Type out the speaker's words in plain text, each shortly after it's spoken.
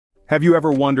Have you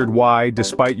ever wondered why,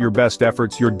 despite your best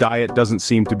efforts, your diet doesn't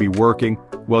seem to be working?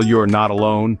 Well, you're not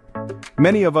alone.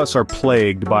 Many of us are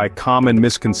plagued by common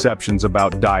misconceptions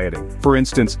about dieting. For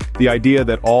instance, the idea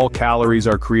that all calories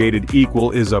are created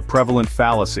equal is a prevalent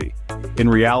fallacy. In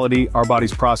reality, our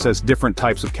bodies process different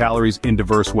types of calories in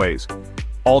diverse ways,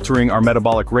 altering our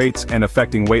metabolic rates and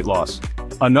affecting weight loss.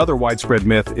 Another widespread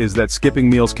myth is that skipping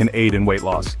meals can aid in weight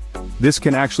loss. This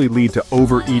can actually lead to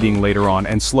overeating later on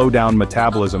and slow down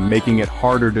metabolism, making it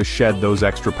harder to shed those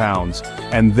extra pounds.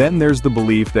 And then there's the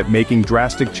belief that making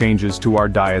drastic changes to our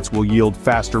diets will yield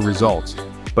faster results.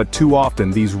 But too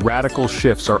often, these radical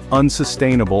shifts are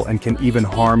unsustainable and can even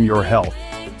harm your health.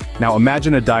 Now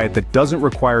imagine a diet that doesn't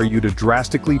require you to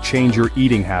drastically change your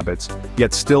eating habits,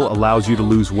 yet still allows you to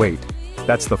lose weight.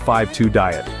 That's the 5-2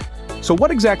 diet. So what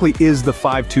exactly is the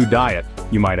 5-2 diet,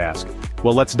 you might ask?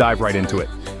 Well, let's dive right into it.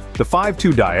 The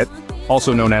 5-2 diet,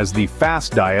 also known as the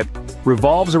FAST diet,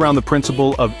 revolves around the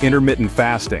principle of intermittent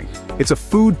fasting. It's a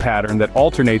food pattern that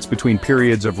alternates between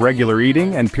periods of regular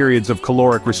eating and periods of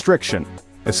caloric restriction.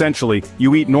 Essentially,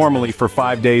 you eat normally for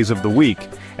 5 days of the week,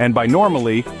 and by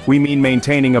normally, we mean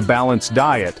maintaining a balanced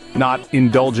diet, not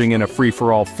indulging in a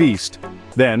free-for-all feast.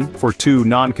 Then, for 2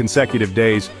 non-consecutive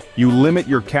days, you limit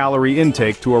your calorie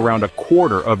intake to around a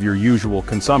quarter of your usual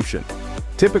consumption.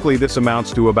 Typically, this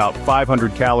amounts to about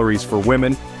 500 calories for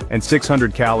women and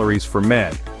 600 calories for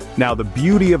men. Now, the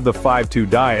beauty of the 5-2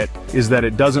 diet is that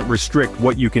it doesn't restrict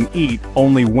what you can eat,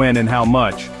 only when and how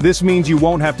much. This means you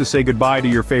won't have to say goodbye to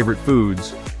your favorite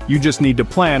foods. You just need to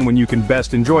plan when you can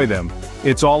best enjoy them.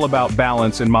 It's all about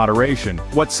balance and moderation.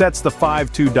 What sets the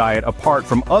 5-2 diet apart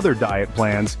from other diet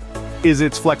plans is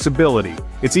its flexibility.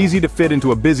 It's easy to fit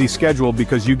into a busy schedule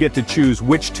because you get to choose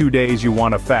which 2 days you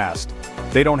want to fast.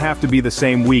 They don't have to be the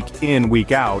same week in,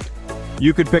 week out.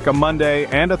 You could pick a Monday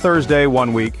and a Thursday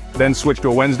one week, then switch to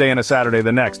a Wednesday and a Saturday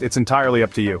the next. It's entirely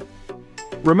up to you.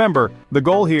 Remember, the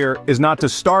goal here is not to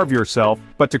starve yourself,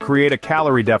 but to create a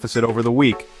calorie deficit over the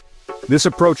week. This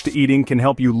approach to eating can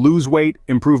help you lose weight,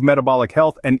 improve metabolic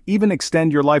health, and even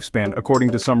extend your lifespan,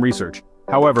 according to some research.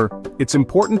 However, it's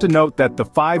important to note that the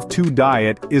 5-2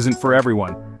 diet isn't for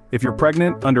everyone. If you're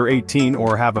pregnant, under 18,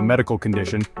 or have a medical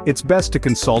condition, it's best to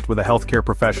consult with a healthcare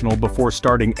professional before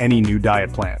starting any new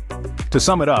diet plan. To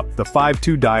sum it up, the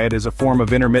 5-2 diet is a form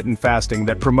of intermittent fasting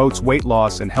that promotes weight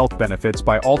loss and health benefits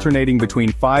by alternating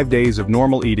between 5 days of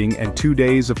normal eating and 2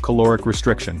 days of caloric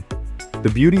restriction. The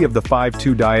beauty of the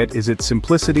 5-2 diet is its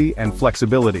simplicity and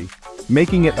flexibility,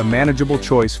 making it a manageable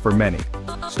choice for many.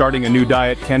 Starting a new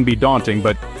diet can be daunting,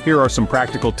 but here are some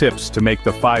practical tips to make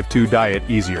the 5-2 diet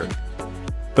easier.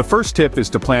 The first tip is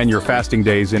to plan your fasting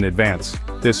days in advance.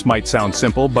 This might sound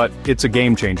simple, but it's a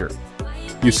game changer.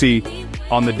 You see,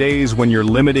 on the days when you're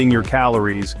limiting your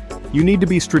calories, you need to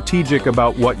be strategic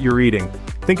about what you're eating.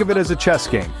 Think of it as a chess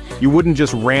game. You wouldn't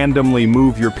just randomly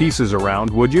move your pieces around,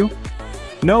 would you?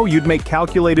 No, you'd make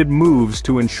calculated moves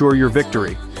to ensure your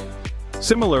victory.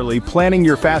 Similarly, planning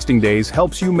your fasting days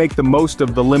helps you make the most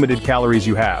of the limited calories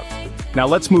you have. Now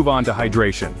let's move on to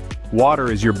hydration.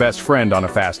 Water is your best friend on a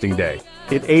fasting day.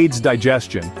 It aids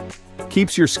digestion,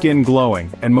 keeps your skin glowing,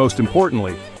 and most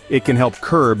importantly, it can help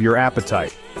curb your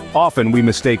appetite. Often we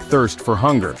mistake thirst for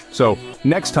hunger, so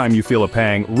next time you feel a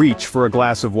pang, reach for a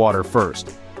glass of water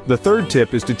first. The third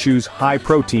tip is to choose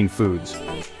high-protein foods.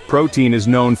 Protein is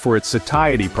known for its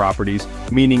satiety properties,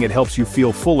 meaning it helps you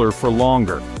feel fuller for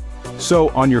longer. So,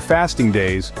 on your fasting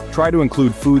days, try to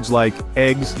include foods like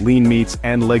eggs, lean meats,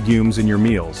 and legumes in your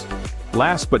meals.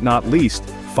 Last but not least,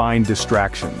 find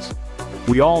distractions.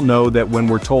 We all know that when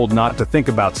we're told not to think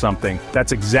about something,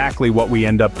 that's exactly what we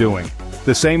end up doing.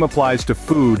 The same applies to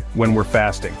food when we're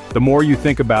fasting. The more you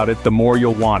think about it, the more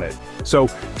you'll want it. So,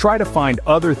 try to find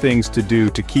other things to do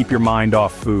to keep your mind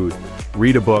off food.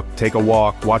 Read a book, take a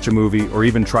walk, watch a movie, or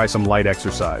even try some light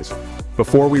exercise.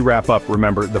 Before we wrap up,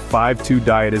 remember, the 5-2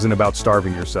 diet isn't about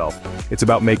starving yourself. It's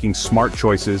about making smart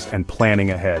choices and planning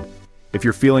ahead. If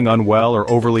you're feeling unwell or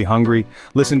overly hungry,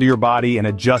 listen to your body and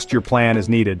adjust your plan as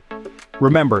needed.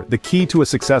 Remember, the key to a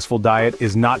successful diet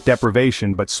is not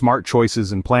deprivation but smart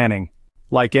choices and planning.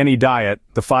 Like any diet,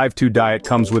 the 5-2 diet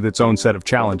comes with its own set of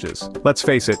challenges. Let's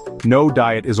face it, no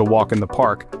diet is a walk in the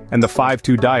park, and the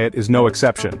 5-2 diet is no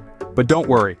exception. But don't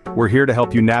worry, we're here to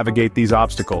help you navigate these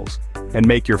obstacles and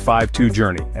make your 5-2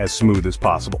 journey as smooth as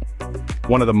possible.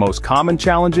 One of the most common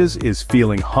challenges is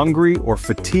feeling hungry or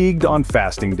fatigued on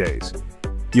fasting days.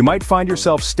 You might find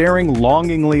yourself staring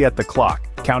longingly at the clock,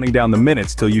 counting down the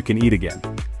minutes till you can eat again.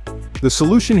 The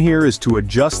solution here is to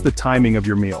adjust the timing of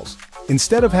your meals.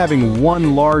 Instead of having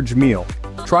one large meal,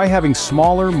 try having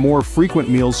smaller, more frequent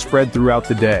meals spread throughout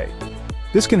the day.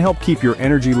 This can help keep your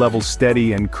energy levels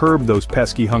steady and curb those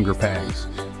pesky hunger pangs.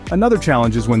 Another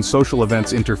challenge is when social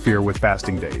events interfere with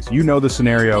fasting days. You know the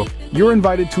scenario: you're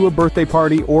invited to a birthday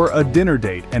party or a dinner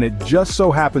date, and it just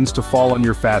so happens to fall on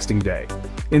your fasting day.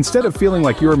 Instead of feeling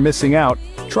like you're missing out,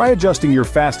 try adjusting your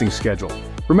fasting schedule.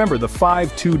 Remember, the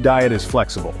 5-2 diet is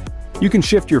flexible. You can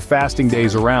shift your fasting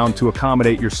days around to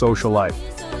accommodate your social life.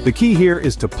 The key here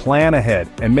is to plan ahead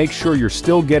and make sure you're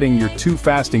still getting your 2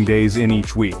 fasting days in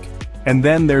each week. And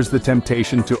then there's the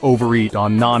temptation to overeat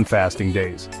on non-fasting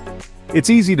days.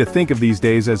 It's easy to think of these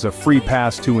days as a free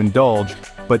pass to indulge,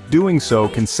 but doing so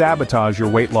can sabotage your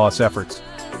weight loss efforts.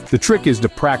 The trick is to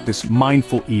practice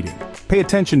mindful eating. Pay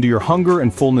attention to your hunger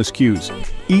and fullness cues.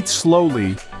 Eat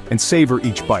slowly and savor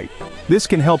each bite. This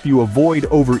can help you avoid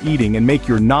overeating and make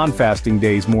your non-fasting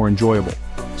days more enjoyable.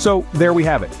 So, there we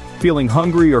have it. Feeling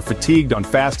hungry or fatigued on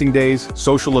fasting days,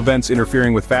 social events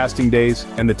interfering with fasting days,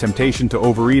 and the temptation to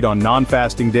overeat on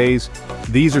non-fasting days,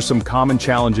 these are some common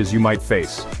challenges you might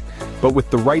face. But with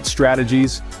the right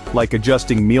strategies, like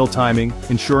adjusting meal timing,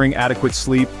 ensuring adequate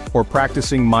sleep, or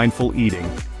practicing mindful eating,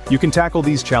 you can tackle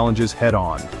these challenges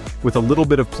head-on. With a little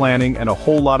bit of planning and a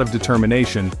whole lot of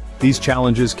determination, these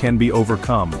challenges can be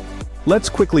overcome. Let's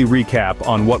quickly recap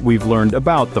on what we've learned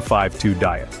about the 5-2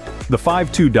 diet. The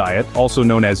 5-2 diet, also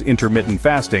known as intermittent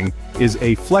fasting, is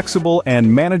a flexible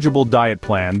and manageable diet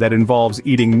plan that involves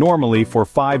eating normally for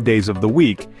 5 days of the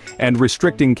week and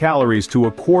restricting calories to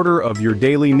a quarter of your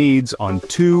daily needs on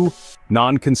 2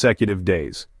 non-consecutive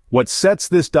days. What sets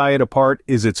this diet apart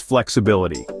is its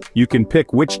flexibility. You can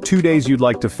pick which 2 days you'd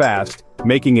like to fast,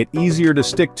 making it easier to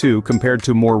stick to compared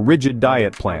to more rigid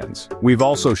diet plans. We've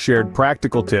also shared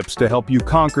practical tips to help you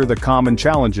conquer the common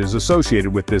challenges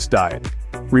associated with this diet.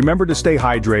 Remember to stay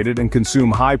hydrated and consume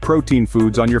high-protein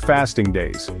foods on your fasting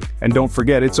days. And don't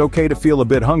forget, it's okay to feel a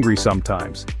bit hungry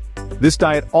sometimes. This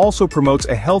diet also promotes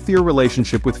a healthier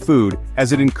relationship with food,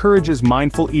 as it encourages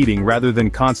mindful eating rather than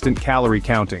constant calorie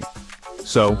counting.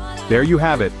 So, there you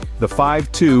have it, the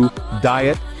 5-2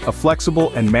 diet, a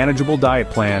flexible and manageable diet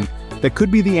plan that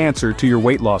could be the answer to your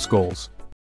weight loss goals.